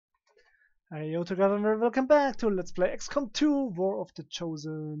Heyjo together and welcome back to Let's Play XCOM 2 War of the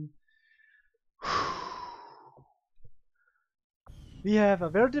Chosen. We have a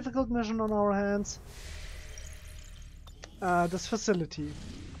very difficult mission on our hands. This facility.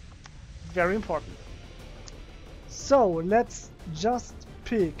 Very important. So let's just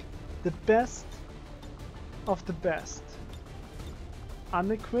pick the best of the best.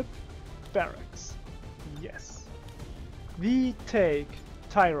 Unequipped barracks. Yes. We take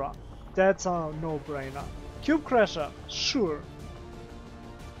Tyra. That's a no-brainer. Cube Crasher, sure.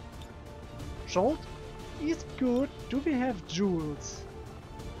 Jolt is good. Do we have jewels?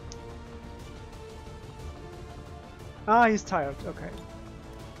 Ah, he's tired. Okay.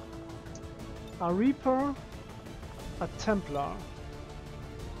 A Reaper, a Templar.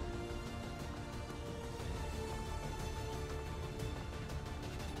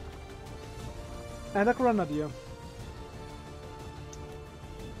 And a Grenadier.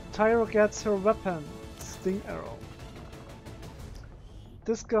 Tyro gets her weapon, Sting Arrow.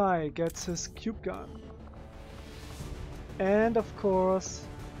 This guy gets his cube gun. And of course,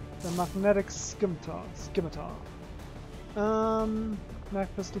 the magnetic scimitar. Mag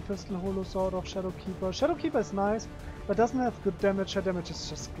pistol, holo sword of Shadow Keeper. Shadow Keeper is nice, but doesn't have good damage. Her damage is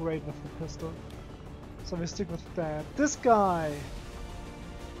just great with the pistol. So we stick with that. This guy.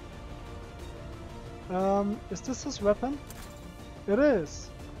 Is this his weapon? It is.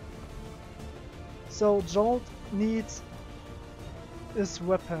 So Jolt needs his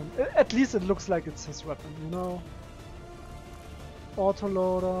weapon. At least it looks like it's his weapon, you know?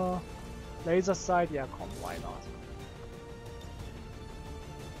 Autoloader, laser sight, yeah, come, why not?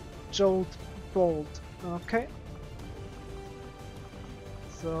 Jolt, bolt, okay.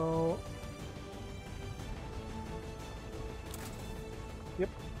 So... Yep.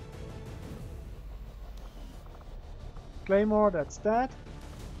 Claymore, that's that.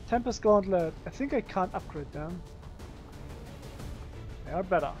 Tempest Gauntlet, I think I can't upgrade them. They are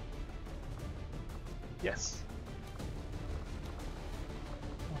better. Yes.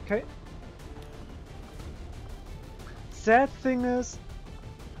 Okay. Sad thing is,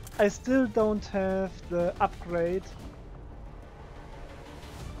 I still don't have the upgrade.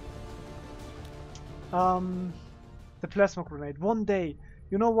 The plasma grenade. One day.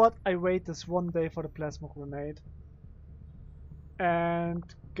 You know what? I wait this one day for the plasma grenade. And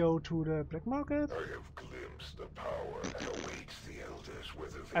go to the black market. I have glimpsed the power that awaits the elders,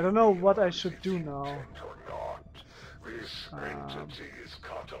 whether I don't know what I should do now. Or not. This entity is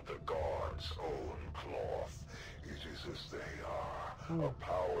cut of the gods' own cloth. It is as they are, a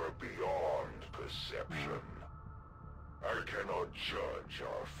power beyond perception. I cannot judge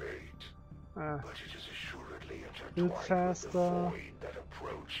our fate, but it is assuredly intertwined with the void that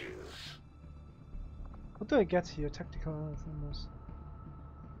approaches. What do I get here? Tactical things.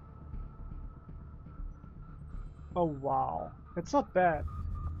 Oh wow, it's not bad.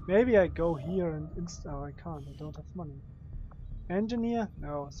 Maybe I go here and oh, I can't. I don't have money. Engineer?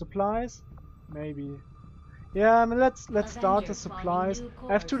 No. Supplies? Maybe. Yeah, I mean, let's start the supplies.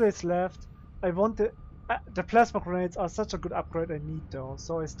 I have 2 days left. I want the plasma grenades are such a good upgrade. I need those,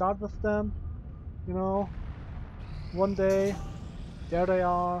 so I start with them. You know, one day. There they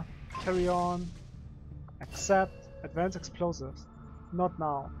are. Carry on. Accept. Advanced explosives. Not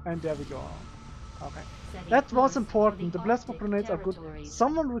now. And there we go. Okay. That was important. The plasma grenades are good.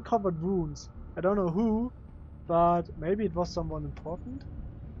 Someone recovered wounds. I don't know who, but maybe it was someone important.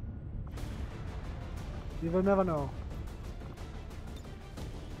 We will never know.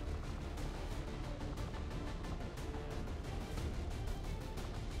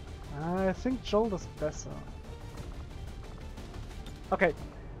 I think Joel is better. Okay.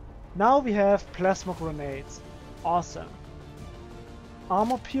 Now we have plasma grenades. Awesome.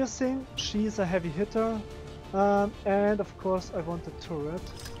 Armor piercing, she's a heavy hitter. And of course I want the turret.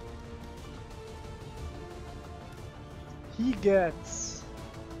 He gets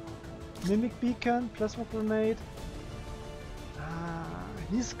mimic beacon, plasma grenade.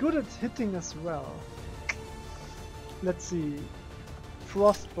 He's good at hitting as well. Let's see.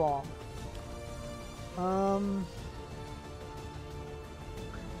 Frost bomb.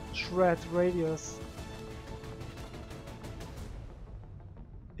 Shred radius.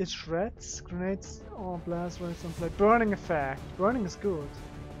 It shreds, grenades, or blast rays on play. Burning effect. Burning is good.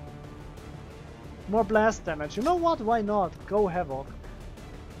 More blast damage. You know what? Why not? Go Havoc.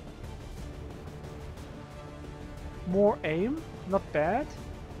 More aim. Not bad.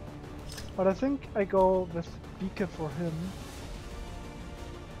 But I think I go with Beacon for him.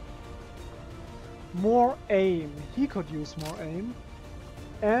 More aim. He could use more aim.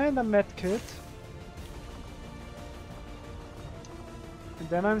 And a medkit. And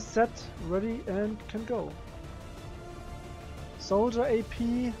then I'm set, ready, and can go. Soldier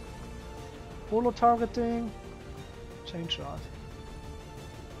AP, holo targeting, chain shot.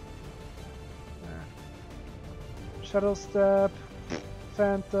 Yeah. Shadow step,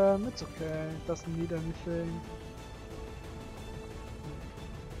 phantom, it's okay, doesn't need anything.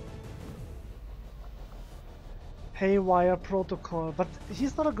 Haywire protocol, but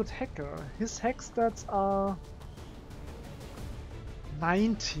he's not a good hacker. His hack stats are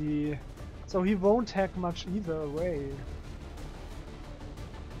 90, so he won't hack much either way.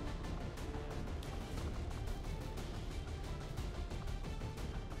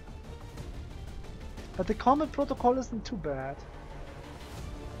 But the combat protocol isn't too bad.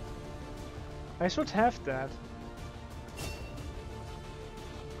 I should have that.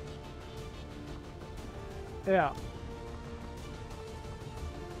 Yeah.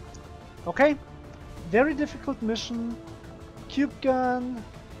 Okay. Very difficult mission. Cube gun,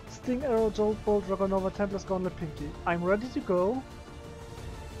 Sting Arrow, Jolt Bolt, Dragonova, Templar's Gauntlet, Pinky. I'm ready to go.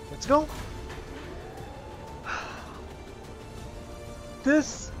 Let's go.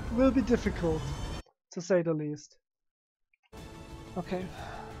 This will be difficult, to say the least. Okay.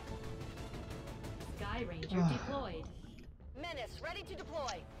 Sky Ranger deployed. Menace ready to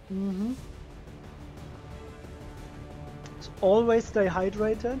deploy. Mm-hmm. So always stay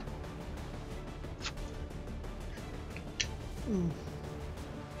hydrated.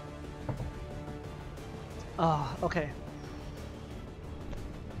 Ah, okay.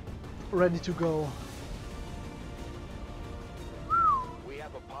 Ready to go. We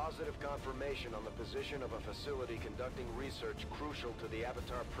have a positive confirmation on the position of a facility conducting research crucial to the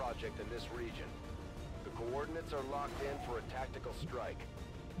Avatar project in this region. The coordinates are locked in for a tactical strike.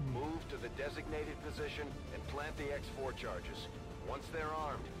 Move to the designated position and plant the X4 charges. Once they're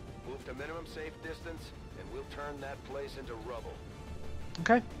armed, move to minimum safe distance and we'll turn that place into rubble.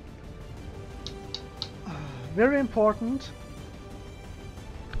 Okay. Very important.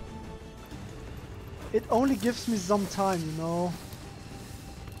 It only gives me some time, you know,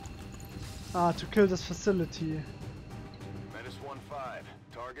 to kill this facility. Menace 1-5.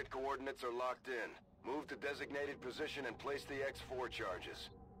 Target coordinates are locked in. Move to designated position and place the X4 charges.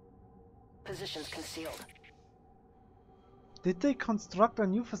 Positions concealed. Did they construct a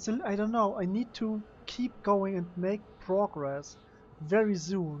new facility? I don't know. I need to keep going and make progress very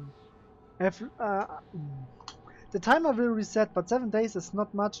soon. The timer will reset, but 7 days is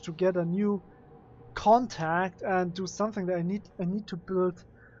not much to get a new contact and do something that I need to build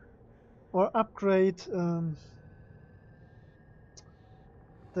or upgrade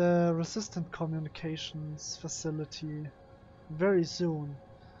the resistant communications facility very soon.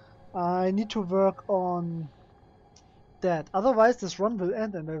 I need to work on that, otherwise this run will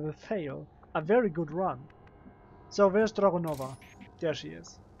end and I will fail. A very good run. So where's Dragonova? There she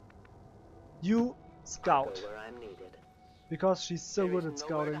is. You scout. Where I'm needed. Because she's so There good is at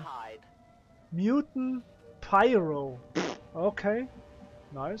nowhere to scouting. hide. Mutant Pyro. Okay.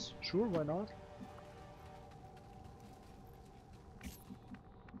 Nice. Sure, why not?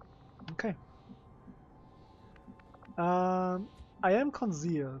 Okay. I am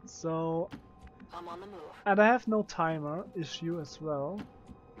concealed, so... I'm on the move. And I have no timer issue as well,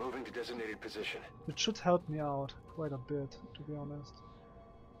 Moving to designated position. which should help me out quite a bit, to be honest.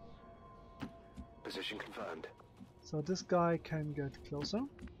 Position confirmed. So this guy can get closer.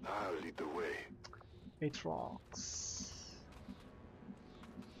 I'll lead the way. Aatrox.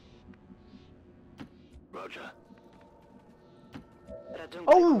 Roger.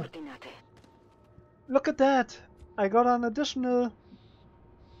 Oh! Look at that! I got an additional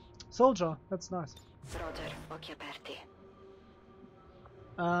soldier. That's nice. Roger, occhio aperti.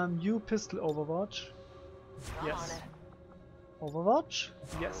 You pistol Overwatch. I'm Yes. on it. Overwatch?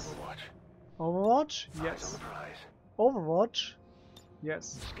 Yes. Overwatch. Overwatch? Eyes on Yes. the prize. Overwatch?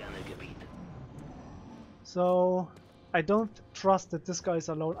 Yes. Scanner gebiet. So I don't trust that this guy is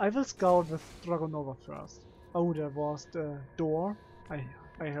alone. I will scout with Dragonova first. Oh, there was the door.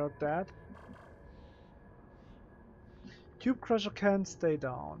 I heard that. Cube Crusher can stay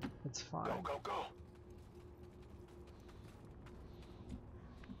down. It's fine. Go, go, go.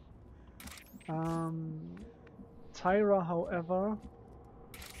 Tyra, however,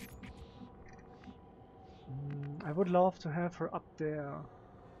 I would love to have her up there.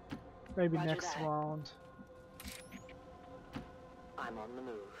 Maybe Roger next that. round. I'm on the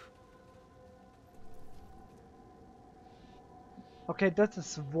move. Okay, that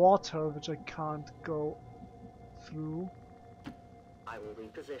is water which I can't go through I will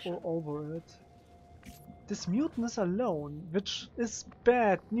reposition. or over it. This mutant is alone, which is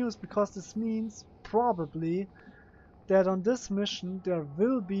bad news because this means probably that on this mission there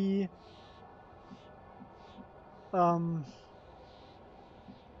will be, you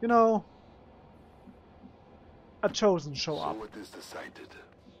know, a chosen show So up, what is decided?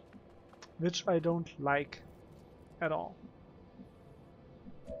 which I don't like at all.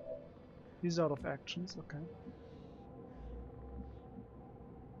 He's out of actions, okay.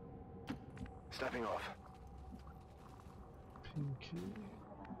 Stepping off. Pinky.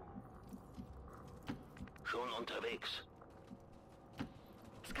 Schon unterwegs.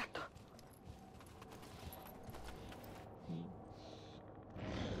 Scatto.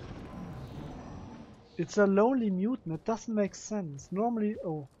 It's a lonely mutant, it doesn't make sense. Normally,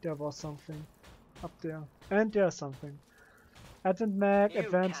 oh, there was something up there. And there's something. Advent Mag, You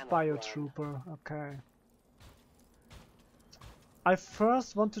Advanced cannot Biotrooper, okay. I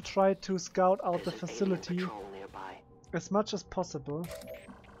first want to try to scout out the There's an alien facility patrol nearby. as much as possible.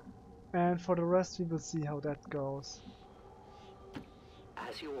 And for the rest we will see how that goes.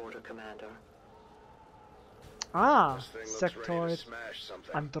 As you order, Commander. Ah! This thing looks ready to Sectoid smash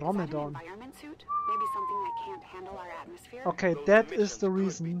something. Andromedon. Environment suit? Maybe something that can't handle our atmosphere? Okay, Those that emissions is the could be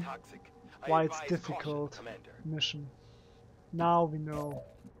reason toxic. I why it's advise caution, difficult Commander. mission. Now we know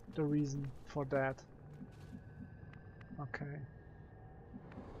the reason for that. Okay.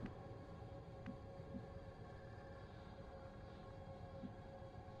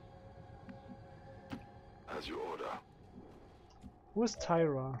 As you order. Who is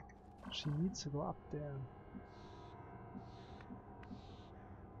Tyra? She needs to go up there.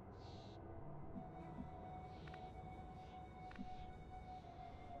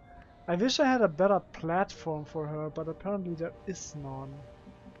 I wish I had a better platform for her, but apparently there is none.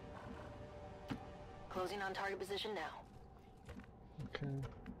 Closing on target position now. Okay.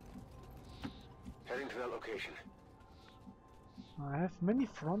 Heading to that location. I have many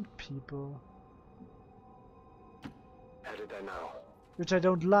front people, Headed there now. which I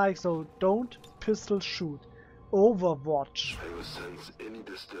don't like, so don't pistol shoot. Overwatch. I will sense any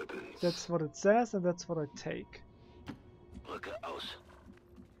disturbance. That's what it says, and that's what I take. Brücke aus.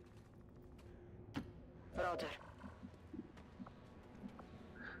 Roger.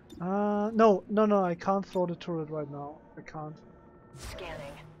 No, I can't throw the turret right now. I can't.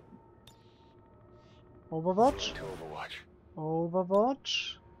 Scanning. Overwatch? To Overwatch.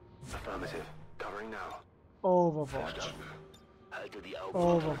 Overwatch? Affirmative. Covering now. Overwatch. Halte die Augen.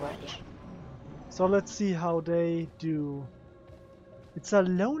 Overwatch. So let's see how they do. It's a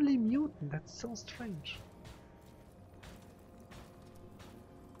lonely mutant, that's so strange.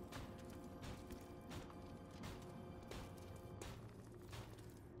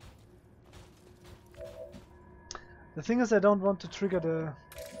 The thing is, I don't want to trigger the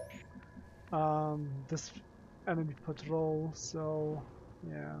this enemy patrol, so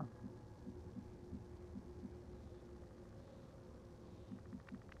yeah.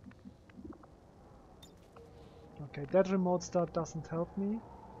 Okay, that remote start doesn't help me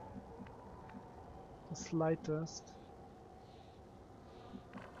the slightest.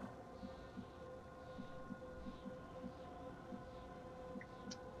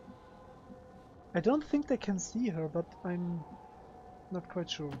 I don't think they can see her, but I'm not quite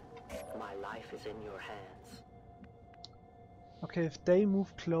sure. My life is in your hands. Okay, if they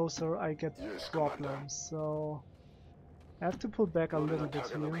move closer, I get Yes, problems, Commander. so I have to pull back a Loaded little on bit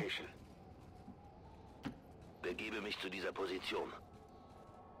target here. location. Begebe mich zu dieser Position.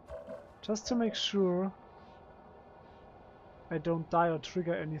 Just to make sure I don't die or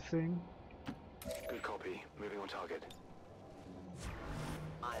trigger anything. Good copy. Moving on target.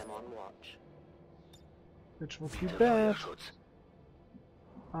 I am on watch. Which would be Bitte bad. Feuerschutz.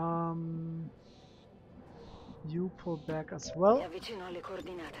 You pull back as well. Mi avvicino alle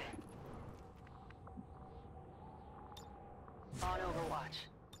coordinate. On Overwatch.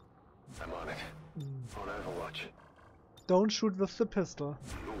 I'm on it. On Overwatch. Don't shoot with the pistol.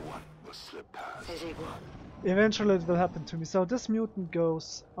 No one will slip past. Eseguo. Eventually it will happen to me. So this mutant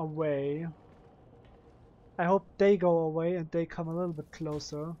goes away. I hope they go away and they come a little bit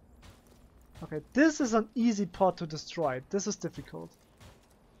closer. Okay, this is an easy pod to destroy. This is difficult.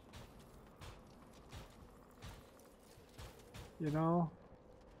 You know?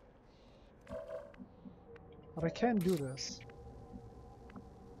 But I can do this.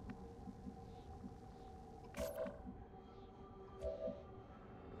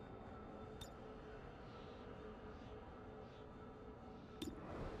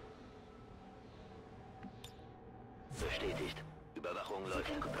 Bestätigt. Überwachung läuft.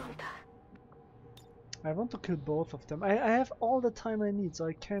 Tengo pronta. I want to kill both of them. I have all the time I need, so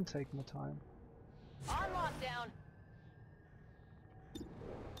I can take my time. On lockdown.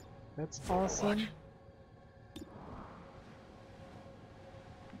 That's awesome.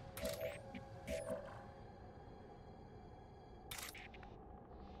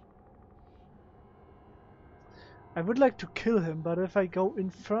 I would like to kill him, but if I go in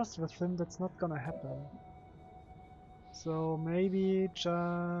first with him, that's not gonna happen. So maybe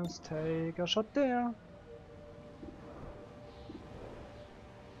just take a shot there.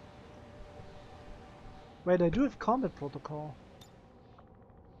 Wait, I do have combat protocol,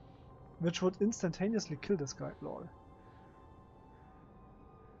 which would instantaneously kill this guy, lol.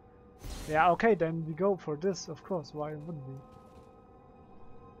 Yeah, okay, then we go for this, of course, why wouldn't we?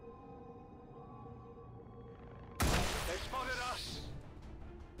 They spotted us!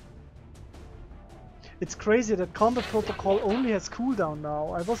 It's crazy that combat protocol only has cooldown now.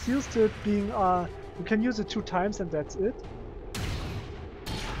 I was used to it being, you can use it 2 times and that's it.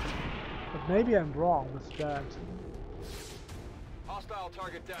 But maybe I'm wrong with that. Hostile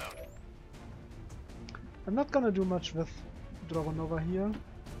target down. I'm not gonna do much with Dragonova here.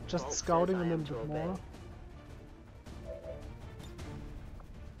 Just Smoke scouting a says I little am bit to obey. more.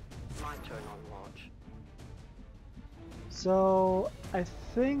 My turn on watch. So I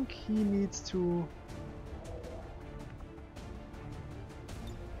think he needs to...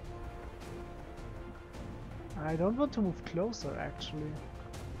 I don't want to move closer actually.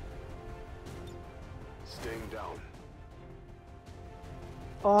 Staying down.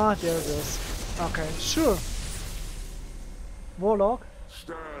 Oh, there it is. Okay, sure. Warlock.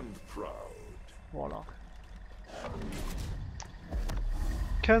 Stand proud. Warlock.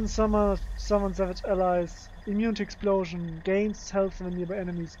 Can summon savage allies. Immune to explosion. Gains health when nearby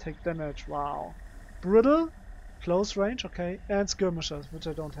enemies take damage. Wow. Brittle. Close range, okay. And skirmishers, which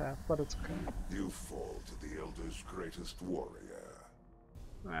I don't have, but it's okay. You fall to the Elder's greatest warrior.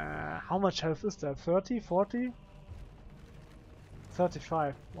 How much health is that? 30? 40?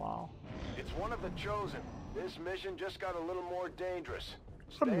 35. Wow. It's one of the chosen. This mission just got a little more dangerous.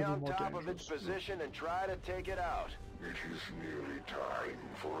 A Stay little on more top of its dangerous. position and try to take it out. It is nearly time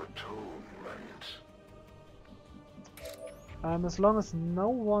for atonement. As long as no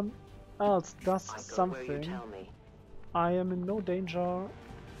one else does I go where you something, tell me. I am in no danger,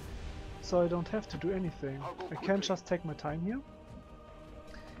 so I don't have to do anything. I'll go I can quickly. just take my time here,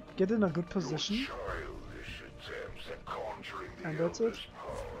 get in a good position, Your childish attempts at conjuring the and that's it. Elder's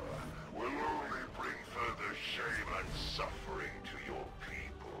power will only bring further shame and suffering to your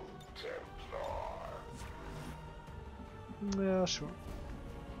people, Templar. Yeah, sure.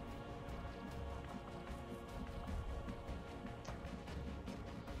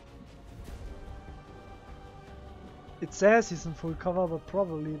 It says he's in full cover, but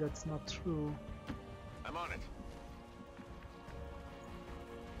probably that's not true. I'm on it.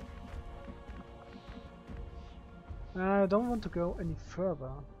 I don't want to go any further,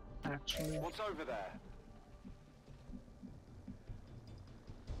 actually. What's over there?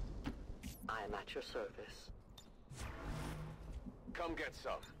 I am at your service. Come get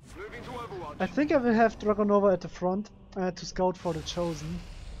some. Moving to Overwatch. I think I will have Dragonova at the front to scout for the Chosen.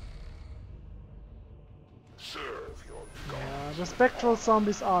 Serve your Yeah, the spectral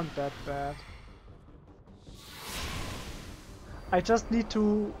zombies aren't that bad. I just need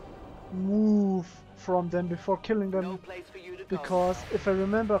to move from them before killing them, No place for you to go. because if I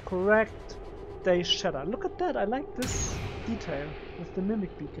remember correct, they shatter. Look at that, I like this detail with the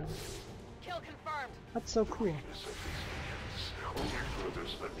mimic beacon. Kill confirmed. That's so cool. weakness of these agents only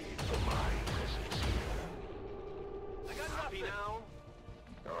furthers the need for my presence here. I got nothing now.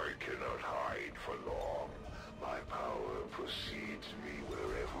 I cannot hide for long. My power precedes me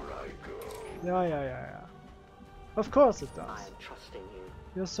wherever I go. Yeah. Of course it I does. am trusting you.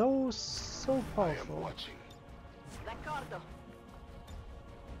 You're so I am powerful. watching. D'accordo.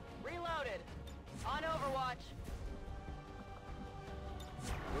 Reloaded. On Overwatch.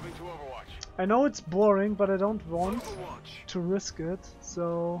 Moving to Overwatch. I know it's boring, but I don't want Overwatch. to risk it,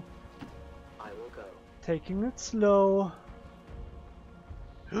 so I will go. taking it slow.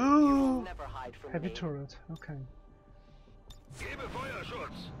 You will never hide from Heavy me. turret, okay. Gebe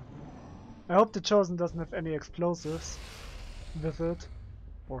Feuerschutz. I hope the Chosen doesn't have any explosives with it.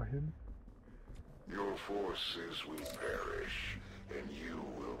 Or him. Your forces will perish, and you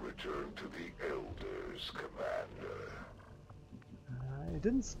will return to the Elders, Commander. I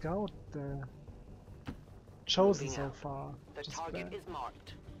didn't scout the Chosen Moving so out. far. The which is target bad. is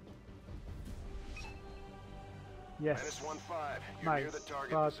marked. Yes, -15. You're near the nice,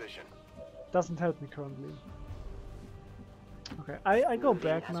 target but position. doesn't help me currently. Okay, I go Moving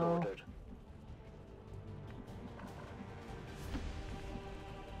back as now. ordered.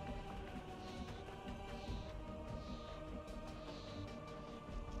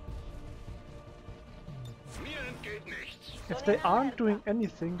 Mir entgeht nichts. If they aren't doing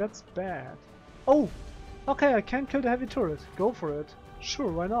anything, that's bad. Oh! Okay, I can kill the heavy turret. Go for it.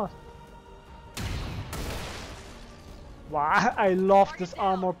 Sure, why not? Wow, I love this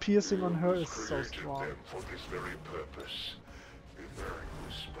armor piercing on her is so Created strong. them for this very purpose. In their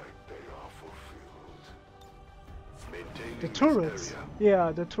respect, they are fulfilled. Maintaining The this turrets, area.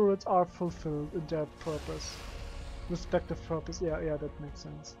 yeah, the turrets are fulfilled in their purpose. Respective purpose, yeah, that makes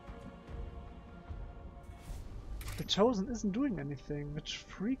sense. The Chosen isn't doing anything, which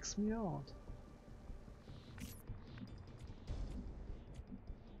freaks me out.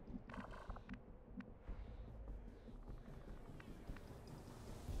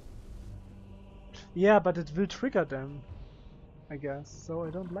 Yeah, but it will trigger them, I guess, so I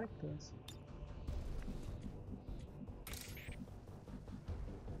don't like this.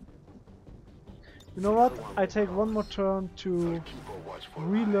 You know what? I take one more turn to Keep a watchful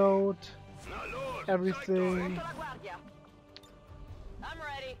reload eye. everything. Conto la guardia. I'm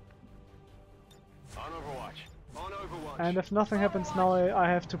ready. On Overwatch. On Overwatch. And if nothing happens now, I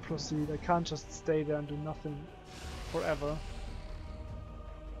have to proceed. I can't just stay there and do nothing forever.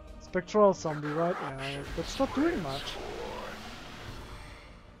 Spectral zombie, right? Yeah, that's not doing much.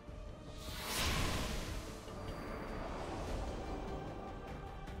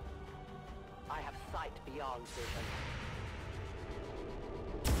 I have sight beyond vision.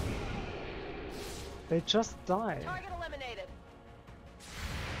 They just die. Target eliminated.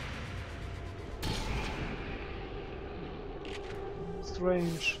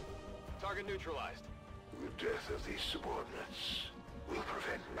 Strange. Target neutralized. The death of these subordinates will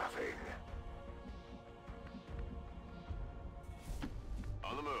prevent nothing.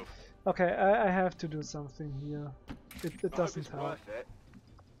 On the move. Okay, I have to do something here. It I hope doesn't it's help. worth it.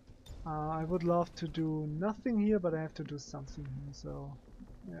 I would love to do nothing here, but I have to do something here, so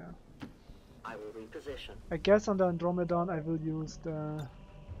yeah. I will reposition. I guess on the Andromedon I will use the...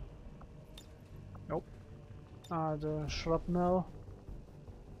 Nope. The shrapnel.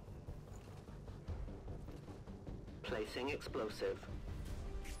 Placing explosive.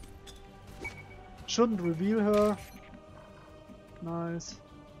 Shouldn't reveal her. Nice.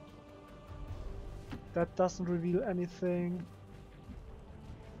 That doesn't reveal anything.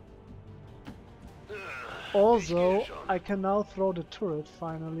 Also, I can now throw the turret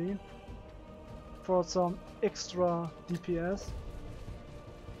finally for some extra DPS.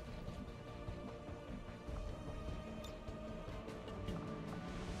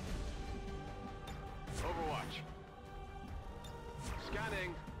 Overwatch.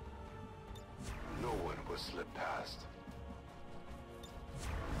 Scanning. No one will slip past.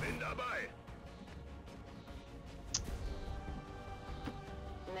 Bin dabei.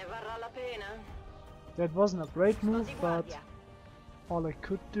 Ne varrà la pena. That wasn't a great move, Scusi but guardia. all I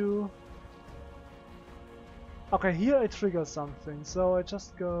could do. Okay, here I trigger something, so I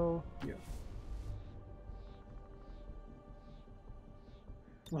just go here.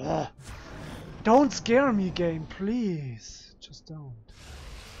 Ugh. Don't scare me, game, please. Just don't.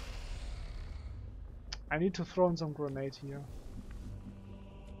 I need to throw in some grenade here.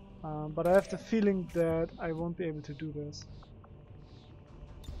 But I have the feeling that I won't be able to do this.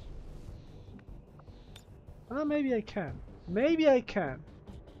 Maybe I can. Maybe I can.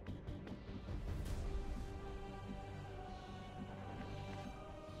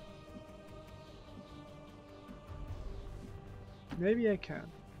 Maybe I can.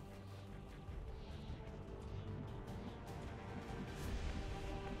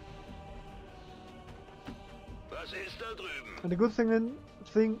 Was ist da drüben? And the good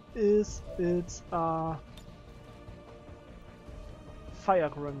thing is it's a fire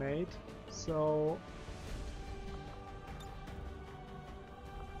grenade, so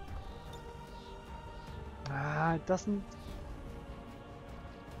it doesn't.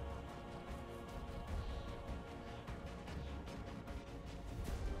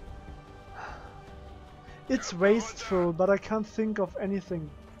 It's wasteful, but I can't think of anything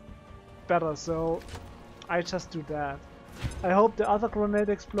better, so I just do that. I hope the other grenade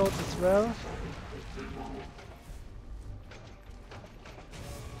explodes as well.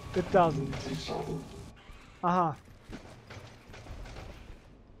 It doesn't. Aha.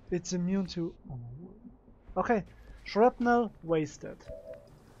 It's immune to... Okay, shrapnel wasted.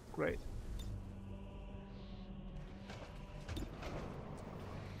 Great.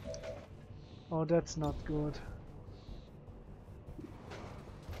 Oh, that's not good.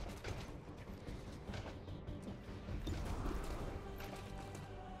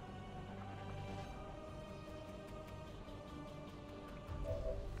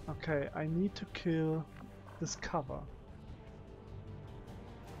 Okay, I need to kill this cover.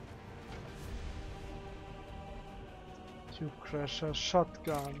 Tube crusher,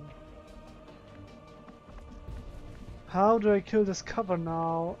 shotgun. How do I kill this cover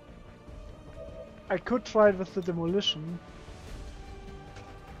now? I could try it with the demolition.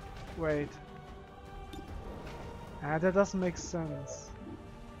 Wait. Ah, that doesn't make sense.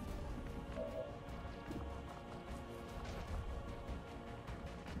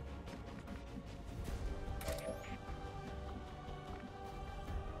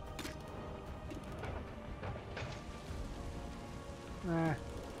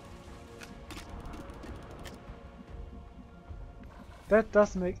 That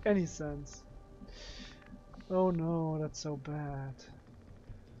doesn't make any sense. Oh no, that's so bad.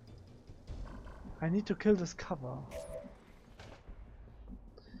 I need to kill this cover.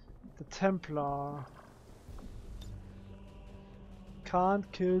 The Templar. Can't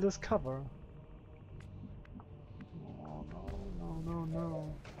kill this cover. Oh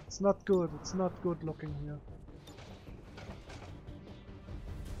no. It's not good, it's not good looking here.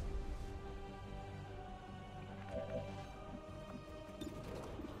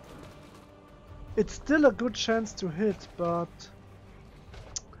 It's still a good chance to hit, but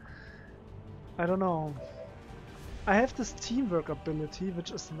I don't know. I have this teamwork ability,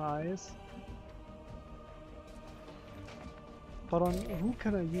 which is nice. But on who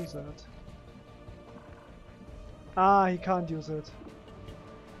can I use it? Ah, he can't use it.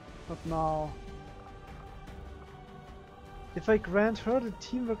 Not now. If I grant her the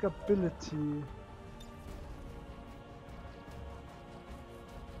teamwork ability,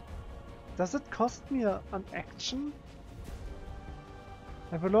 does it cost me an action?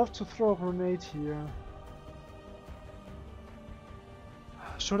 I would love to throw a grenade here.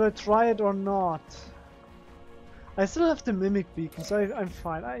 Should I try it or not? I still have the mimic beacon, so I'm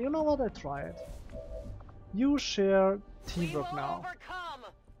fine. You know what? I try it. You share teamwork now.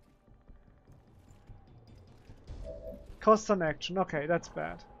 Cost an action. Okay, that's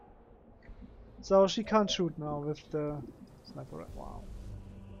bad. So she can't shoot now with the sniper. Wow.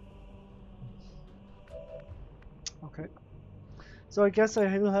 Okay. So I guess I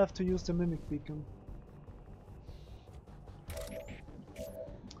will have to use the mimic beacon.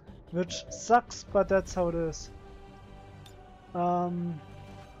 Which sucks, but that's how it is.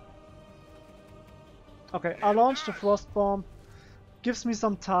 Okay, I launched the frost bomb. Gives me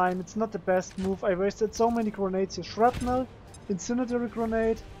some time. It's not the best move. I wasted so many grenades here. Shrapnel, incendiary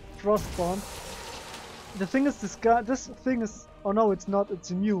grenade, frost bomb. The thing is, this thing is... Oh no, it's not. It's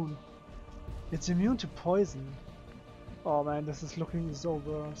immune. It's immune to poison. Oh man, this is looking so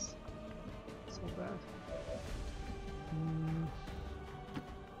worse. So bad.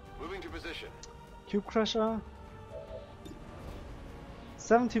 Moving to position. Cube Crusher.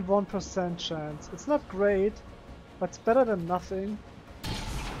 71% chance. It's not great, but it's better than nothing.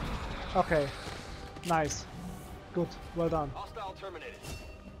 Okay. Nice. Good. Well done. Hostile terminated.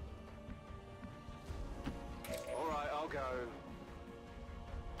 Alright, I'll go.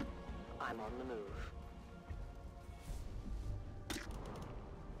 I'm on the move.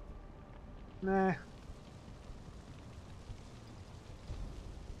 Nah.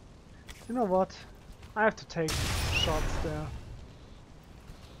 You know what? I have to take shots there.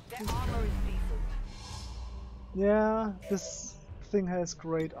 Their armor is decent. Yeah, this thing has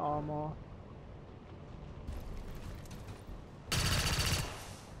great armor.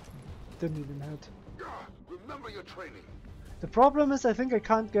 Didn't even hit. Remember your training. The problem is I think I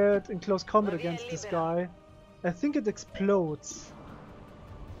can't get in close combat against this guy. I think it explodes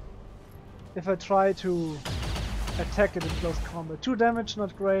if I try to attack it in close combat. 2 damage,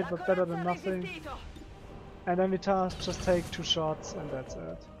 not great, but better than nothing. And then we just take 2 shots and that's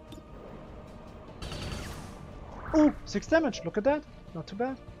it. Oh, 6 damage, look at that. Not too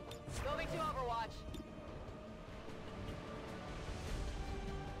bad. Going to Overwatch.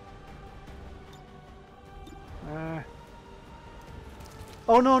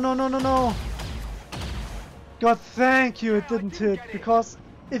 Oh no, no, no, no, no! God, thank you, it didn't hit, because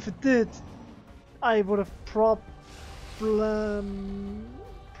if it did, I would have probably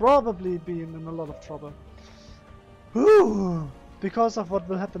been in a lot of trouble. Ooh, because of what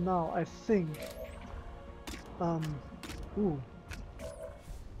will happen now, I think. Ooh.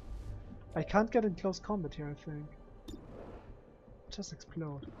 I can't get in close combat here, I think. Just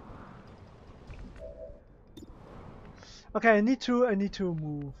explode. Okay, I need to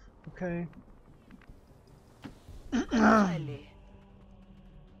move. Okay.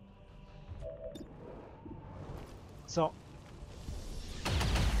 So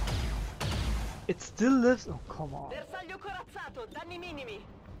it still lives. Oh, come on. Bersaglio corazzato, danni minimi.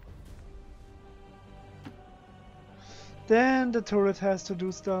 Then the turret has to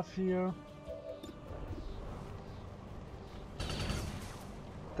do stuff here.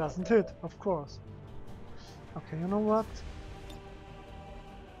 Doesn't hit, of course. Okay, you know what?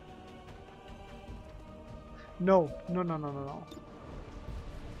 No, no, no, no, no, no.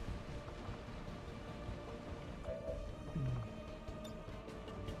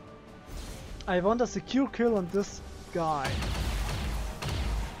 I want a secure kill on this guy.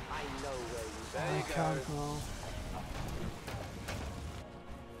 I know where you I can't now.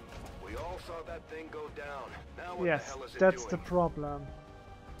 We all saw that thing go down. Now what Yes, the hell is it that's doing? the problem.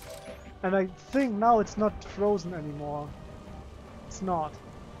 And I think now it's not frozen anymore. It's not.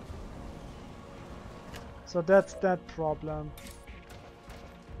 So that's that problem.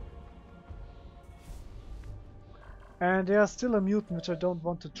 And there's still a mutant which I don't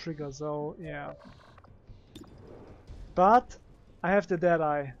want to trigger, so yeah. But I have the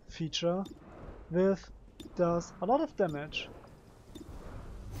Deadeye feature, which does a lot of damage.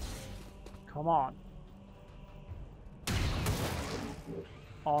 Come on.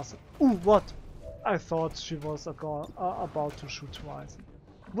 Awesome. Ooh, what? I thought she was about to shoot twice.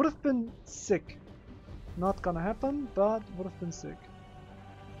 Would have been sick. Not gonna happen, but would have been sick.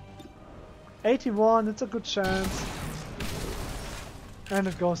 81, it's a good chance. And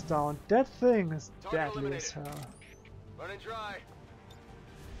it goes down. That thing is deadly as hell. Running dry.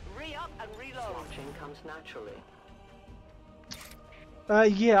 Re-up and reload. Launching comes naturally.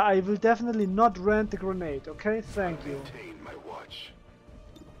 Yeah, I will definitely not rent the grenade, okay? Thank you. Maintain my watch.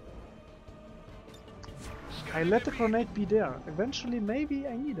 I let the grenade be there. Eventually, maybe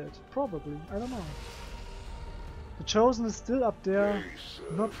I need it. Probably. I don't know. The Chosen is still up there,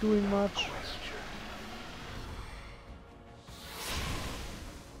 not doing much.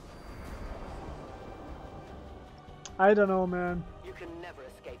 I don't know, man. You can never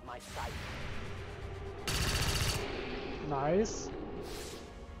escape my sight. Nice.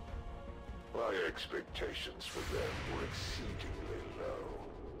 My expectations for them were exceedingly low.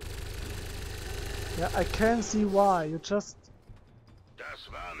 Yeah, I can see why. You just Das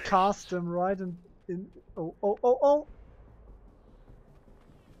war nicht. cast them right in. Oh, oh, oh, oh!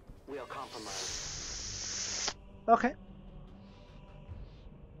 We are compromised. Okay.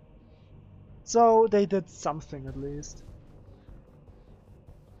 So they did something at least.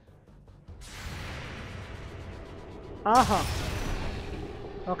 Aha!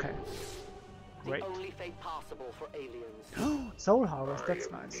 Okay. Great. The only fate possible for aliens. Soul Harvest,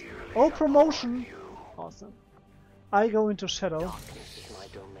 that's nice. Oh, promotion! Awesome. I go into Shadow. Darkness is my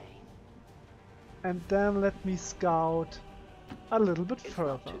domain. And then let me scout a little bit It's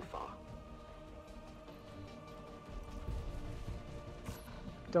further. not too far.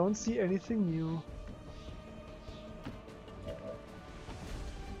 Don't see anything new.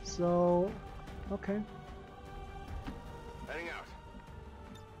 So, okay. Heading out.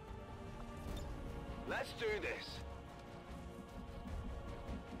 Let's do this.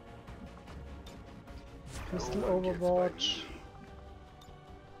 Pistol No one gets by Overwatch. me.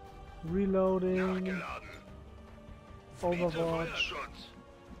 Reloading. Nachgeladen. Overwatch. Feuerschutz.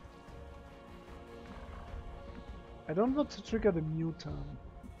 I don't want to trigger the mutant.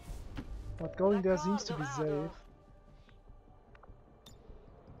 But going there seems to be safe.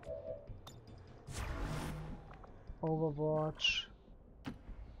 Overwatch.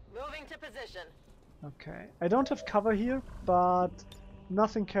 Moving to position. Okay. I don't have cover here, but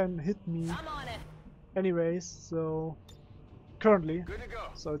nothing can hit me I'm on it. anyways, so currently. Good to go.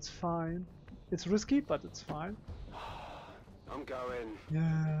 So it's fine. It's risky, but it's fine. I'm going.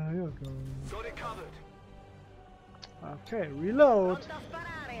 Yeah, you're going. Got it covered. Okay, reload. Pronto a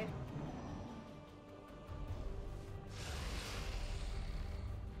sparare.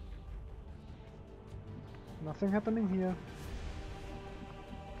 Nothing happening here.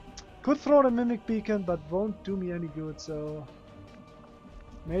 Could throw the Mimic Beacon, but won't do me any good, so...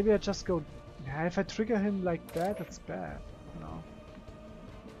 Maybe I just go... Yeah, if I trigger him like that, it's bad, you know.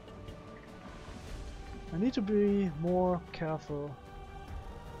 I need to be more careful.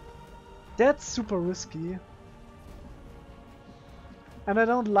 That's super risky. And I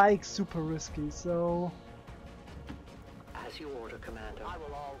don't like super risky, so... As you order, Commander. I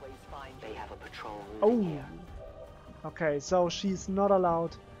will always find they have a patrol Oh! here. Okay, so she's not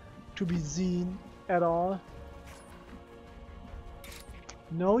allowed to be seen at all.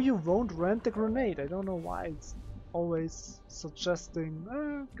 No, you won't rent the grenade. I don't know why it's always suggesting,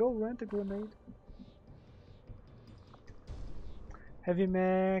 go rent a grenade. Heavy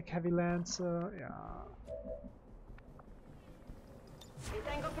Mag, Heavy Lancer, yeah. Mi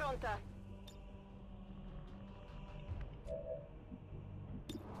tengo pronta.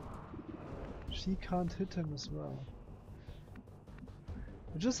 She can't hit him as well.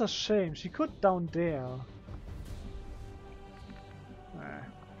 Which is a shame. She could down there. Eh.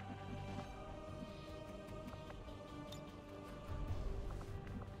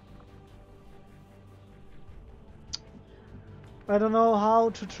 I don't know how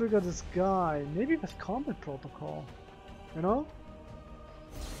to trigger this guy. Maybe with combat protocol. You know?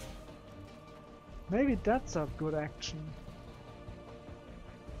 Maybe that's a good action.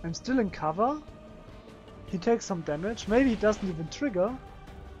 I'm still in cover. He takes some damage. Maybe he doesn't even trigger.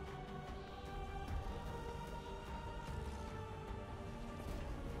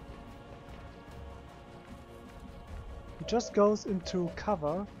 He just goes into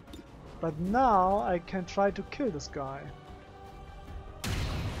cover. But now I can try to kill this guy.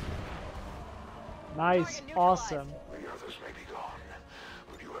 Nice, awesome. The others may be gone,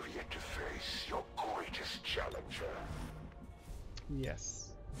 but you have yet to face your greatest challenger.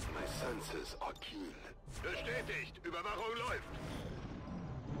 Yes. My senses are keen. Bestätigt. Überwachung läuft.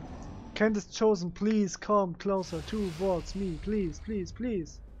 Candace Chosen, please come closer towards me. Please, please,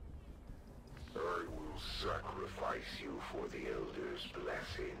 please. I will sacrifice you for the Elder's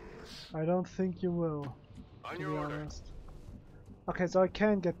blessings. I don't think you will, On to your be order. honest. Okay, so I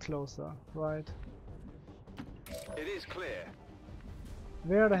can get closer, right? It is clear.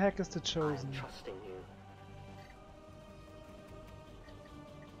 Where the heck is the I'm Chosen? trusting you.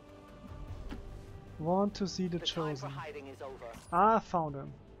 Want to see the The time for Chosen. hiding is over. Ah, found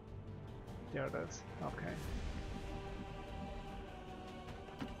him. There it is. Okay.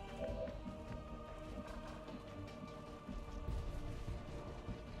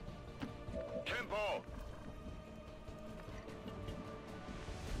 Tempo.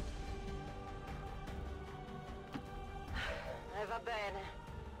 Va bene.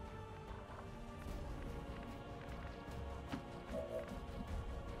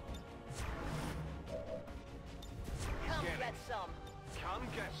 Come get some. Come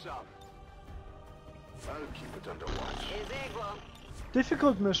get some. I'll keep it under watch. Esegua.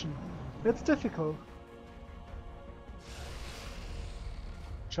 Difficult mission. It's difficult.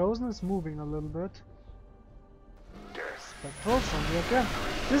 Chosen is moving a little bit. Death. Spectral zombie again.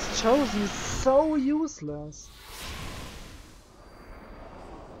 This Chosen is so useless.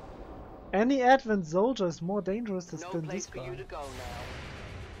 Any advanced soldier is more dangerous No than place this for you guy. to go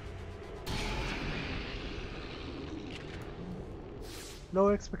now. Low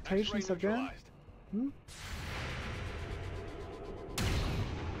expectations X-ray again. neutralized.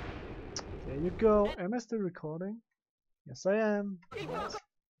 There you go. Am I still recording? Yes, I am. Yes.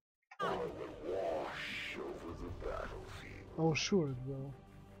 I will wash over the battlefield. Oh, sure it will.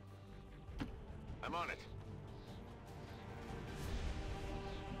 I'm on it.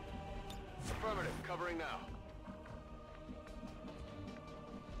 Affirmative. Covering now.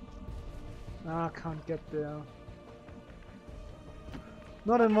 Ah, can't get there.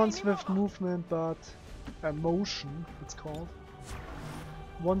 Not in one swift movement, but a motion, it's called.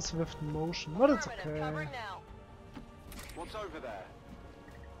 One swift motion, but it's okay. What's over there?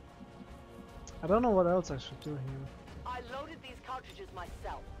 I don't know what else I should do here. I loaded these cartridges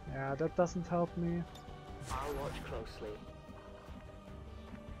myself. Yeah, that doesn't help me. I'll watch closely.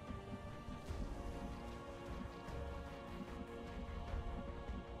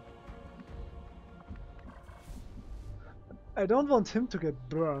 I don't want him to get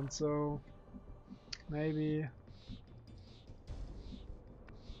burned, so maybe.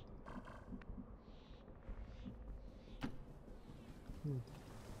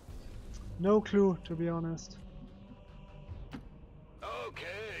 No clue, to be honest.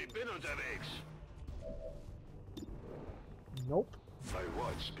 Okay, bin unterwegs. Nope. My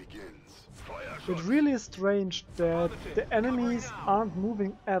watch begins. It Feuerschutz. really is strange that the enemies aren't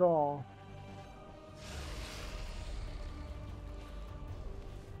moving at all.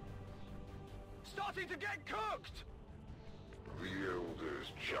 Starting to get cooked. The Elder's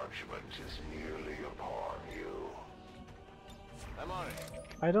judgment is nearly upon you. I'm on it.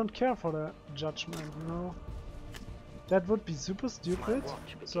 I don't care for the judgment, you know. That would be super stupid,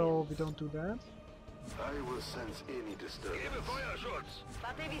 so we don't do that. I will sense any disturbance. Gebe Feuerschutz.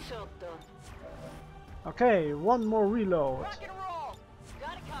 Fatevi sotto. Okay, one more reload. Rock and roll.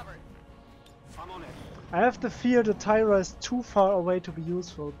 Got it covered. I'm on it. I have the fear the Tyra is too far away to be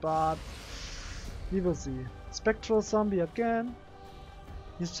useful, but we will see. Spectral zombie again.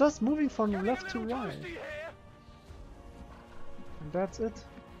 He's just moving from Getting left a to little right. toasty here. And that's it.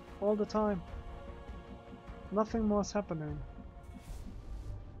 All the time. Nothing more is happening.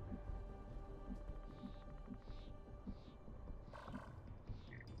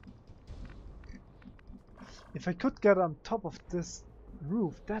 If I could get on top of this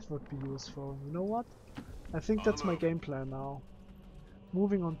roof, that would be useful. You know what? I think that's my game plan now.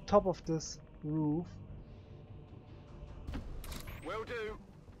 Moving on top of this roof. Will do.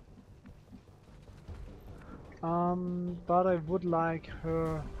 But I would like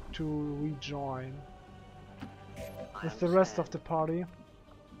her to rejoin. with the rest of the party.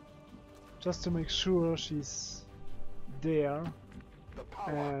 Just to make sure she's there The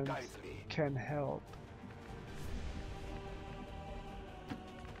power and guides me. can help.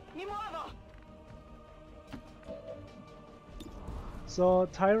 So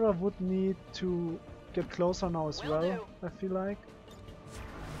Tyra would need to get closer now as Will well, do. I feel like.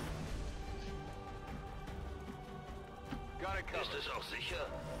 Got it covered.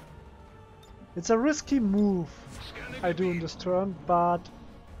 It's a risky move Scanning I the do in beam. this turn, but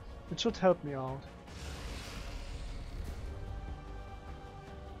it should help me out.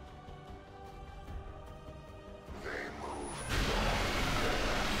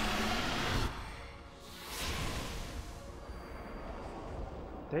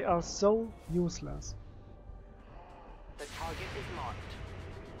 They are so useless. The target is marked.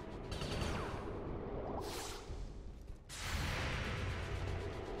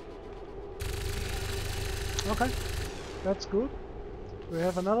 Okay, that's good. We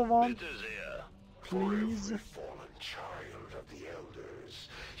have another one. For Please. every fallen child of the Elders,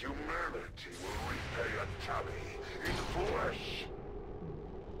 humanity will repay a tally in flesh.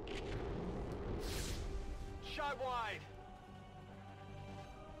 Shot wide.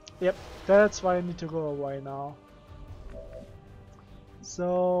 Yep, that's why I need to go away now.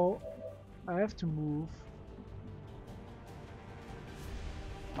 So I have to move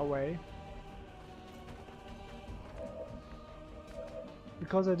away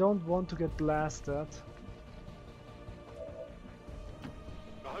because I don't want to get blasted.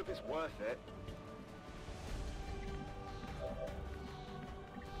 I hope it's worth it.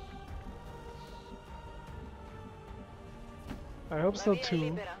 I hope so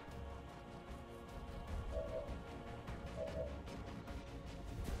too.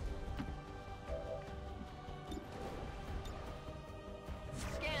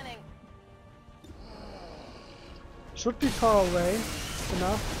 Scanning. Should be far away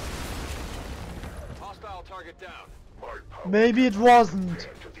enough. Hostile target down. My power Maybe it wasn't.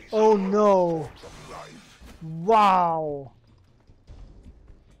 compared to these Oh lower no. forms of life. Wow.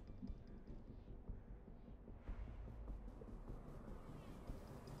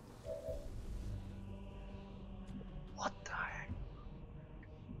 What the heck?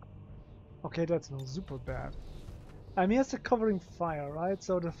 Okay, that's not super bad. I'm here covering fire, right?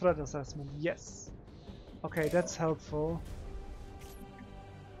 So the threat assessment, yes. Okay, that's helpful.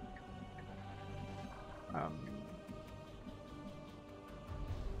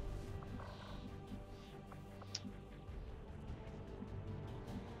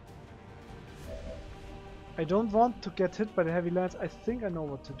 I don't want to get hit by the heavy lance. I think I know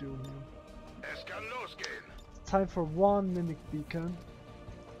what to do here. Eskaloskin. It's time for one mimic beacon.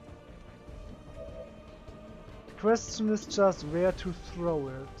 The question is just where to throw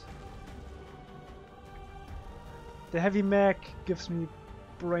it. The heavy mag gives me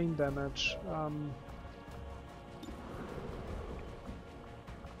brain damage.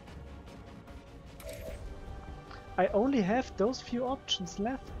 I only have those few options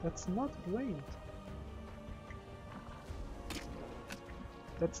left. That's not great.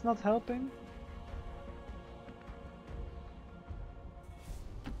 That's not helping.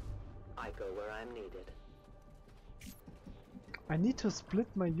 I go where I'm needed. I need to split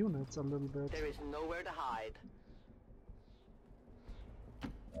my units a little bit. There is nowhere to hide.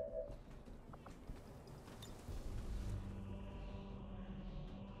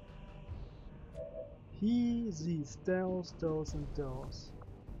 He, these, those, and those.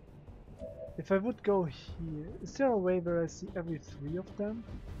 If I would go here, is there a way where I see every three of them?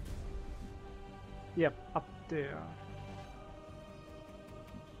 Yep, up there.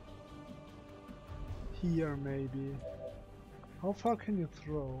 Here maybe. How far can you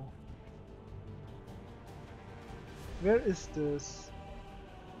throw? Where is this?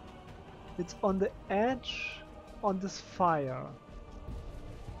 It's on the edge on this fire.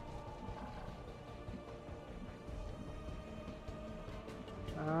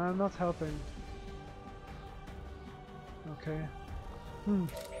 Not helping. Okay.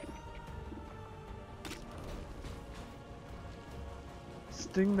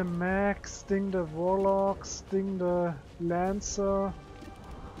 Sting the mech, sting the warlock, sting the lancer.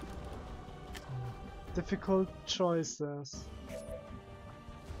 Difficult choices.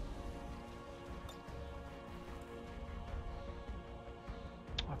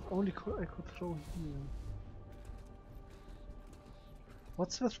 I could throw here.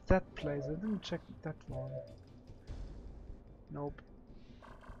 What's with that place? I didn't check that one. Nope.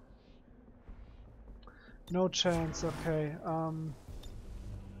 No chance, okay.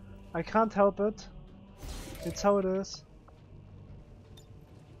 I can't help it. It's how it is.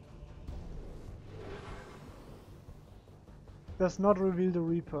 does not reveal the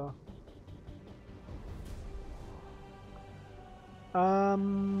Reaper.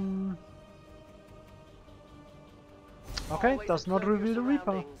 Okay, Always does not observe reveal the your Reaper.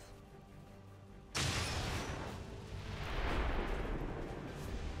 surroundings.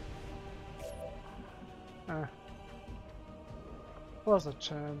 Was a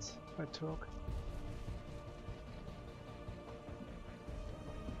chance I took.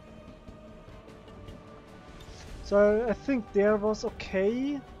 So I think there was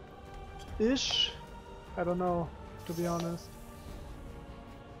okay-ish. I don't know, to be honest.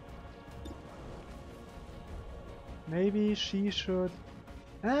 Maybe she should...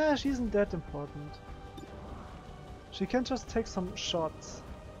 she isn't that important. She can just take some shots.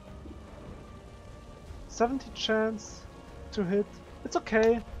 70 chance to hit. It's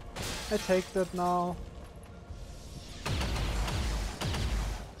okay. I take that now.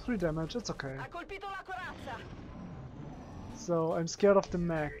 3 damage, it's okay. Ha colpito la corazza. So I'm scared of the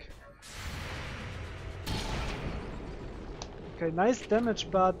mech. Okay, nice damage,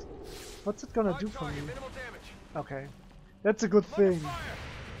 but what's it gonna do for me? Minimal damage. Okay, that's a good thing.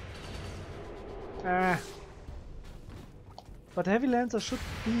 But Heavy Lancer should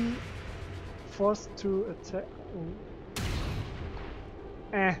be forced to attack.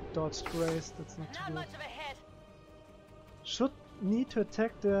 Dodged race, that's not too Not good. much of a hit. Should need to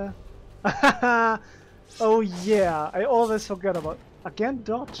attack the... Oh yeah, I always forget about... Again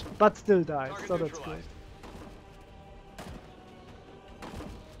dodge, but still dies, so that's good.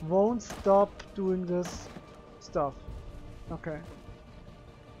 Won't stop doing this stuff. Okay.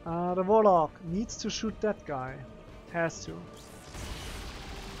 The Warlock needs to shoot that guy. Has to.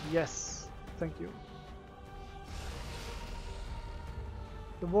 Yes, thank you.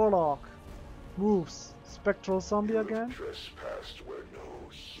 The Warlock moves. Spectral Zombie again. Trespassed where no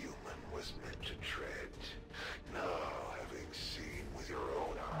human was meant to tread. Now, having seen with your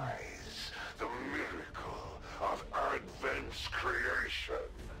own eyes the miracle of Advent's creation.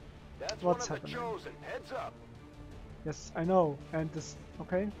 That's What's one of the happening? chosen. Heads up. Yes, I know. And this...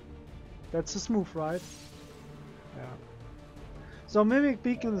 Okay. That's his move, right? Yeah. So Mimic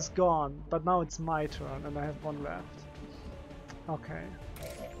Beacon is gone, but now it's my turn and I have 1 left. Okay.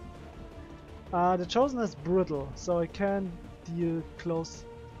 The Chosen is brittle, so I can deal close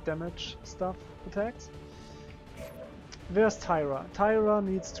damage stuff attacks. Where's Tyra? Tyra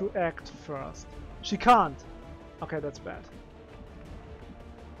needs to act first. She can't! Okay, that's bad.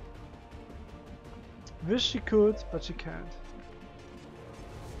 Wish she could, but she can't.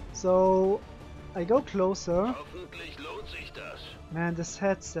 So I go closer. Hoffentlich lohnt sich das. Man, this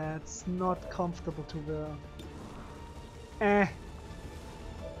headset's not comfortable to wear.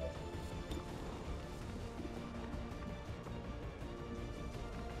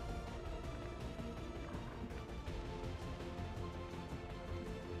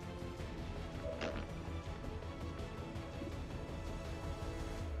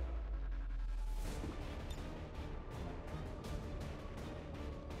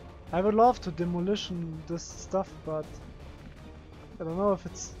 I would love to demolition this stuff, but I don't know if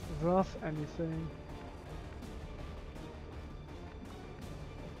it's worth anything.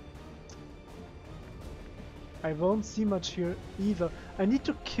 I won't see much here either. I need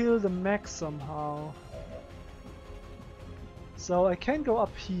to kill the mech somehow. So I can go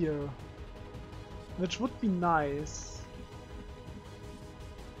up here, which would be nice.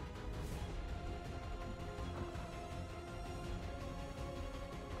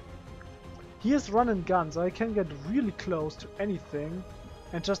 He has run and gun, so I can get really close to anything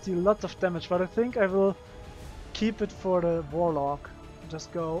and just deal lots of damage, but I think I will keep it for the Warlock.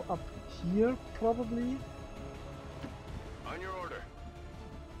 Just go up here, probably. On your order.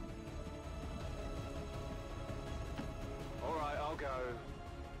 Alright, I'll go.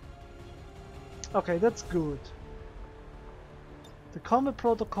 Okay, that's good. The combat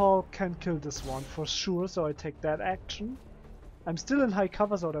protocol can kill this one for sure, so I take that action. I'm still in high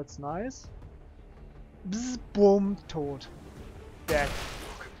cover, so that's nice. Bzz, boom, tot. Dead.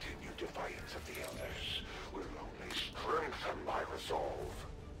 Your continued defiance of the elders will only strengthen my resolve.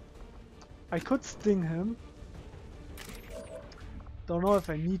 I could sting him. Don't know if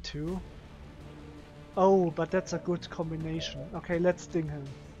I need to. Oh, but that's a good combination. Okay, let's sting him.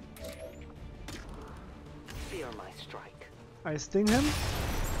 Fear my strike. I sting him.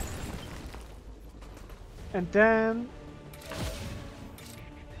 And then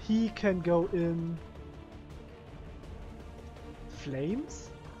he can go in flames?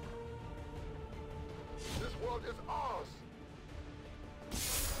 This world is ours.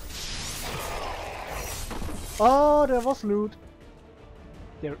 Oh, there was loot.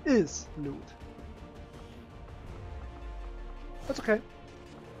 There is loot. That's okay.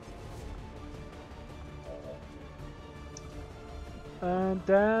 And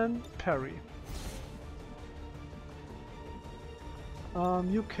then parry.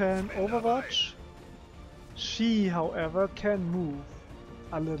 You can overwatch. She, however, can move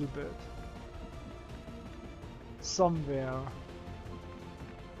a little bit. Somewhere.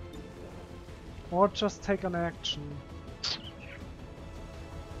 Or just take an action.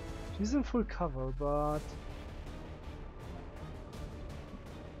 She's in full cover, but...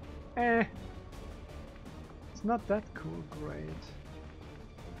 It's not that cool, great.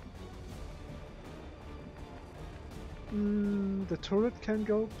 The turret can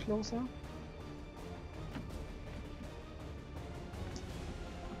go closer.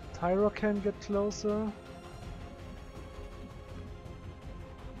 Tyra can get closer.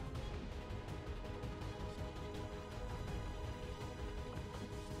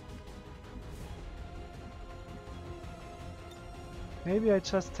 Maybe I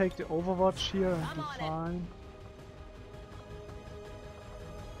just take the overwatch here and be fine.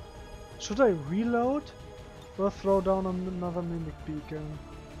 Should I reload? Or throw down another mimic beacon?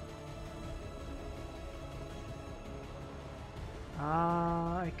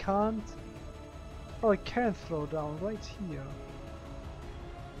 I can't. Oh, I can throw down right here.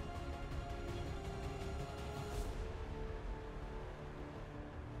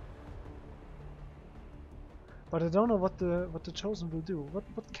 But I don't know what the Chosen will do.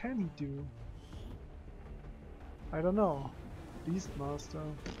 What can he do? I don't know. Beastmaster.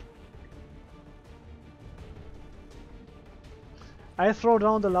 I throw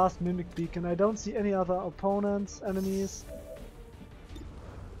down the last Mimic Beacon. I don't see any other opponents, enemies.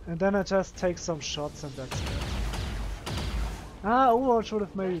 And then I just take some shots and that's it. Overwatch would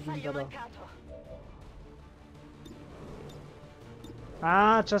have maybe been better.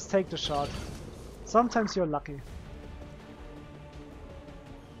 Just take the shot. Sometimes you're lucky.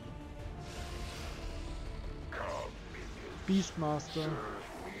 Beastmaster.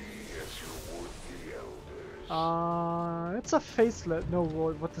 It's a faceless. No,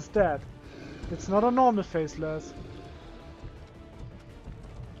 what is that? It's not a normal faceless.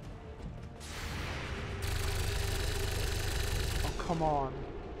 Oh, come on.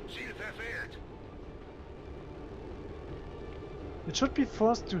 It should be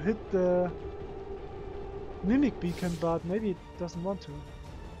forced to hit the Mimic Beacon, but maybe it doesn't want to.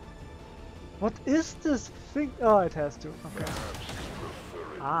 What is this thing? Oh, it has to. Okay.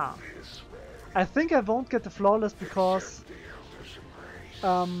 I think I won't get the flawless because...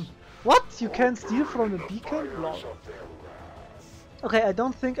 what? You can steal from the beacon? Lol. Okay, I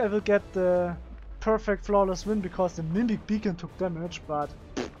don't think I will get the perfect flawless win because the Mimic Beacon took damage, but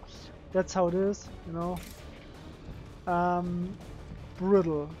that's how it is, you know.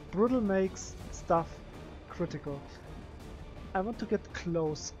 Brittle. Brittle makes stuff critical. I want to get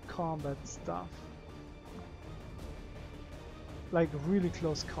close combat stuff. Like really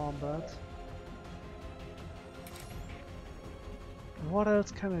close combat. What else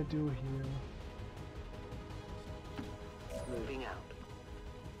can I do here? Moving out.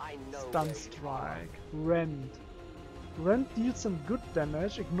 I know. Stun strike. Rend. Rend deals some good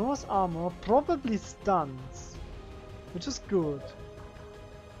damage, ignores armor, probably stuns. Which is good.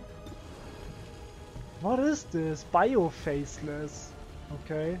 What is this? Bio-faceless.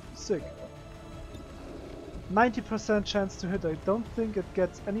 Okay, sick. 90% chance to hit. I don't think it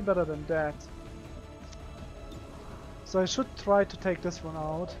gets any better than that. So I should try to take this one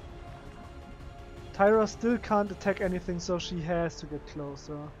out. Tyra still can't attack anything, so she has to get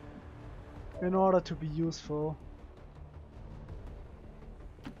closer in order to be useful.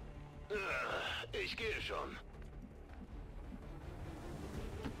 Ich gehe schon.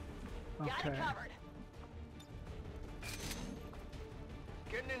 Okay.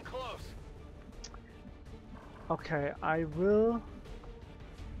 Getting in close. Okay, I will...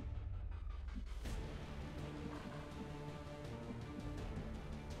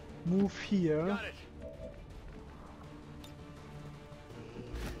 move here. Got it.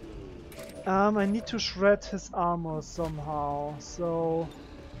 I need to shred his armor somehow, so...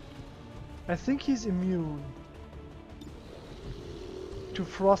 I think he's immune to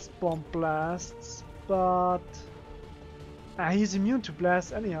frost bomb blasts, but... he's immune to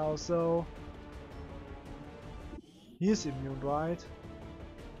blasts anyhow, so... He is immune, right?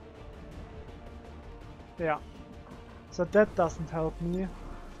 Yeah. So that doesn't help me.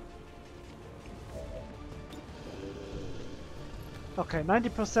 Okay,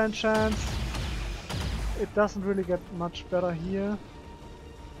 90% chance. It doesn't really get much better here.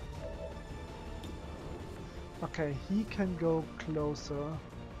 Okay, he can go closer.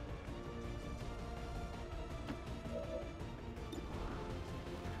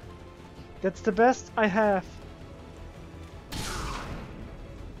 That's the best I have.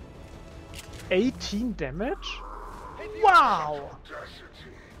 18 damage? Wow!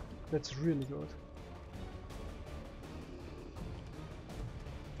 That's really good.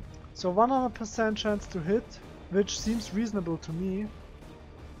 So 100% chance to hit, which seems reasonable to me.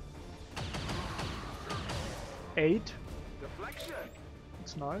 8.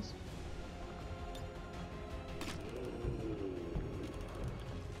 That's nice.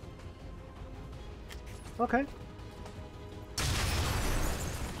 Okay.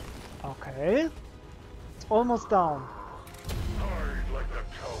 Okay. It's almost down. Hide like the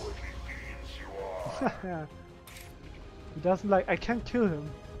cowardly fiends you are. Yeah. He doesn't like. I can't kill him,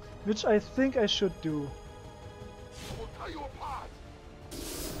 which I think I should do. We'll tear you apart.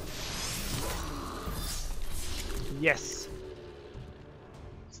 Yes.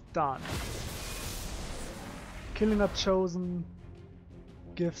 It's done. Killing a chosen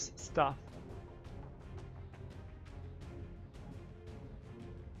gives stuff.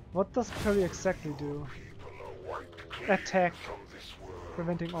 What does parry exactly do? Attack,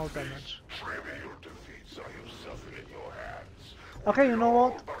 preventing all damage. Trivial defeats I have suffered in your hands. Okay, you know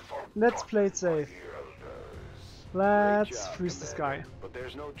what? Let's play it safe. Let's Great job, freeze this Commander. guy. But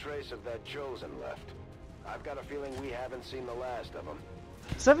there's no trace of that chosen left. I've got a feeling we haven't seen the last of them.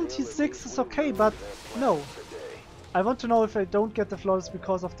 76 is okay, but no. I want to know if I don't get the flawless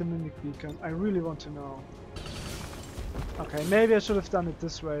because of the mimic beacon. I really want to know. Okay, maybe I should have done it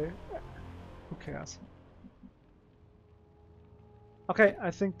this way. Who cares? Okay,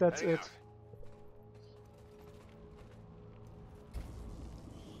 I think that's it.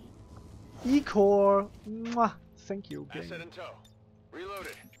 E-core! Mwah! Thank you, game. Asset in tow.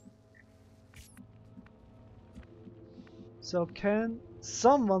 Reloaded. So can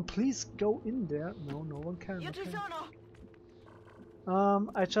someone please go in there? No, no one can. Okay.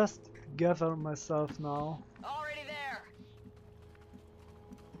 I just gather myself now. Already there.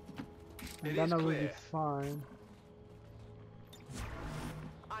 And then I will be fine.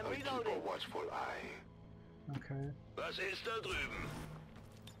 I'm I keep reloading. a watchful eye. Okay. Was ist da drüben?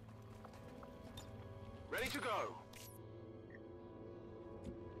 Ready to go.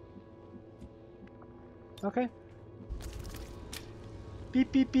 Okay.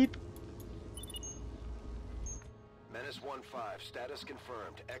 Beep beep beep. Menace 1-5, status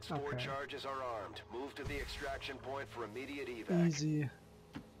confirmed. X4 Okay. charges are armed. Move to the extraction point for immediate evac. Easy.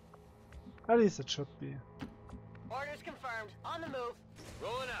 At least it should be. Orders confirmed. On the move.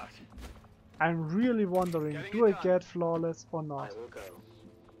 Rolling out. I'm really wondering, Getting do it I done. get flawless or not? I will go.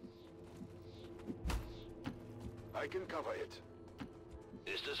 I can cover it.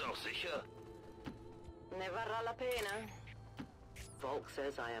 Ist es auch sicher? Ne varrà la pena. Volk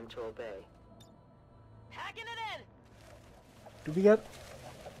says I am to obey. Hacking it in. Do we get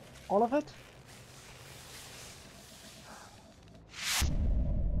all of it?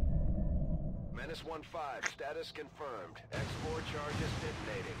 Menace 1-5, status confirmed. X4 charges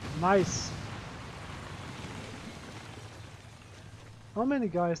detonating. Nice. How many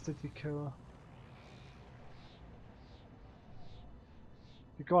guys did we kill?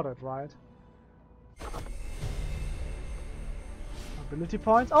 We got it, right? Ability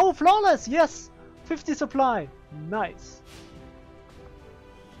points. Oh, flawless! Yes! 50 supply. Nice.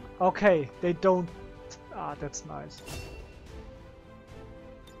 Okay, they don't... Ah, that's nice.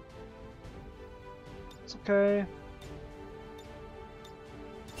 It's okay.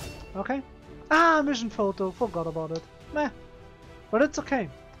 Okay. Ah, mission photo. Forgot about it. Meh. But it's okay.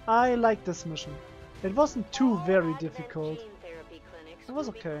 I like this mission. It wasn't too very difficult. It was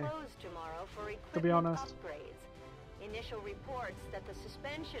okay, to be honest. Initial reports that the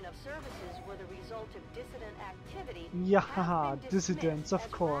suspension of services were the result of dissident activity. Yeah, have been dissidents, dismissed of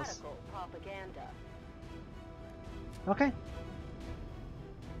as course. radical propaganda. Okay.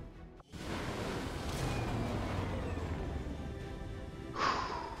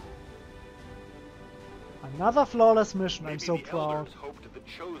 Another flawless mission. I'm so proud. Hoped that the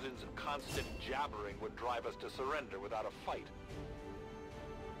Chosen's constant jabbering would drive us to surrender without a fight.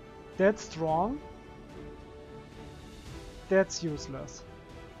 That's strong. That's useless.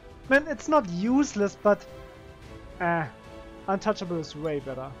 Man, it's not useless, but untouchable is way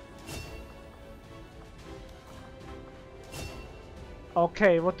better.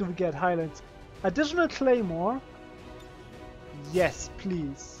 Okay, what do we get? Highlights. Additional claymore. Yes,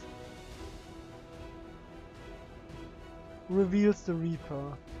 please. Reveals the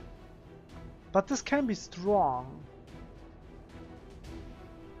Reaper. But this can be strong.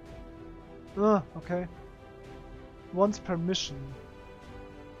 Okay. Once per mission.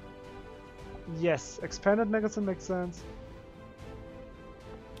 Yes, expanded magazine makes sense.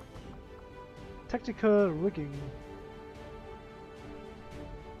 Tactical rigging.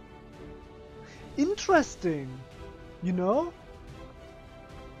 Interesting, you know?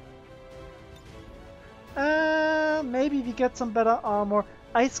 Maybe we get some better armor.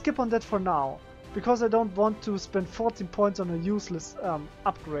 I skip on that for now, because I don't want to spend 14 points on a useless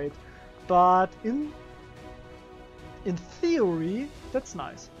upgrade. But in theory, that's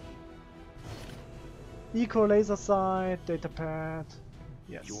nice. Eco laser sight, data pad.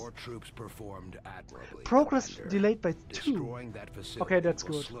 Yes. Your troops performed admirably. Progress Commander. delayed by 2. Destroying that facility Okay, that's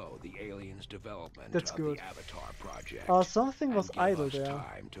will good. slow the aliens' development That's of good. the Avatar project. Something was and give idle us there.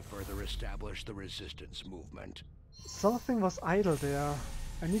 time to further establish the resistance movement. Something was idle there.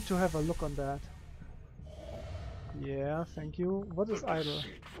 I need to have a look on that. Yeah, thank you. What is idle?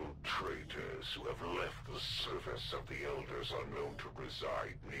 Deceitful traitors who have left the service of the elders are known to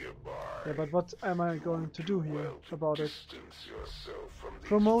reside nearby. Yeah, but what am I going to do here Well, to about it? distance yourself from these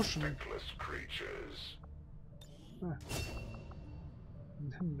Promotion. feckless creatures.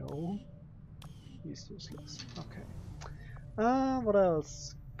 No. He's useless. Okay. What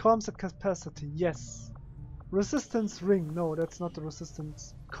else? Comms at capacity. Yes. Resistance ring. No, that's not the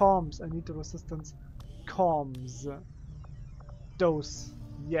resistance. Comms. I need the resistance. Comms. Those.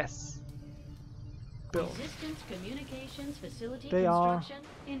 Yes. Build. Resistance communications facility They are construction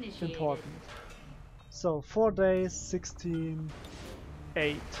initiated. Important. So 4 days, 16,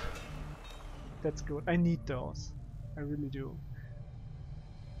 8. That's good. I need those. I really do.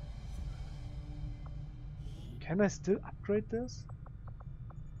 Can I still upgrade this?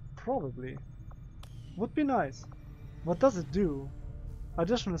 Probably. Would be nice. What does it do?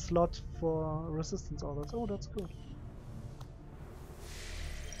 Additional slot for resistance orders. Oh, that's good.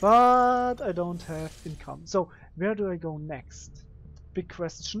 But I don't have income. So where do I go next? Big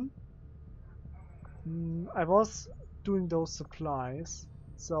question. I was doing those supplies,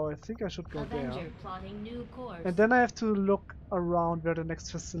 so I think I should go Avenger there. plotting new course. And then I have to look around where the next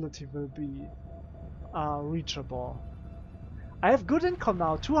facility will be reachable. I have good income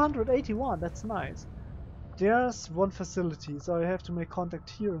now, 281, that's nice. There's one facility, so I have to make contact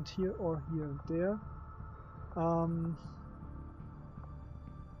here and here or here and there.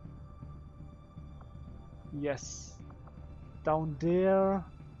 Yes. Down there.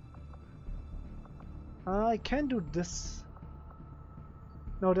 I can do this.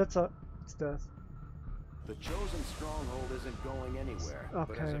 No, that's a... What's that? The chosen stronghold isn't going anywhere,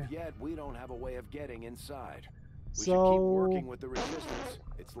 but as Okay. of yet, we don't have a way of getting inside. We should So... keep working with the resistance.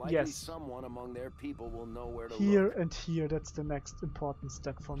 It's likely Yes. someone among their people will know where to Here look. and here, that's the next important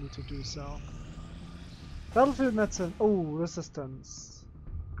step for me to do so. Battlefield medicine. Oh, resistance.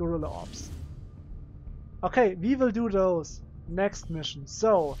 Guerrilla ops. Okay, we will do those next mission.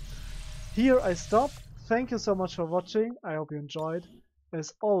 So, here I stop. Thank you so much for watching. I hope you enjoyed.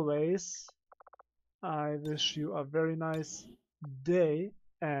 As always, I wish you a very nice day,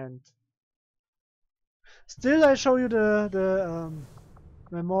 and still I show you the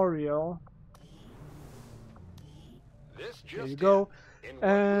memorial. This There you just go, in what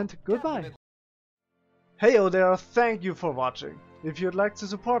and will goodbye. definitely- Heyo there, thank you for watching. If you'd like to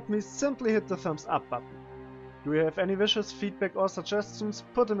support me, simply hit the thumbs up button. Do you have any wishes, feedback or suggestions?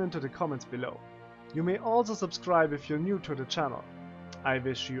 Put them into the comments below. You may also subscribe if you're new to the channel. I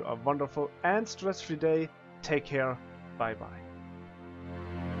wish you a wonderful and stress-free day. Take care. Bye bye.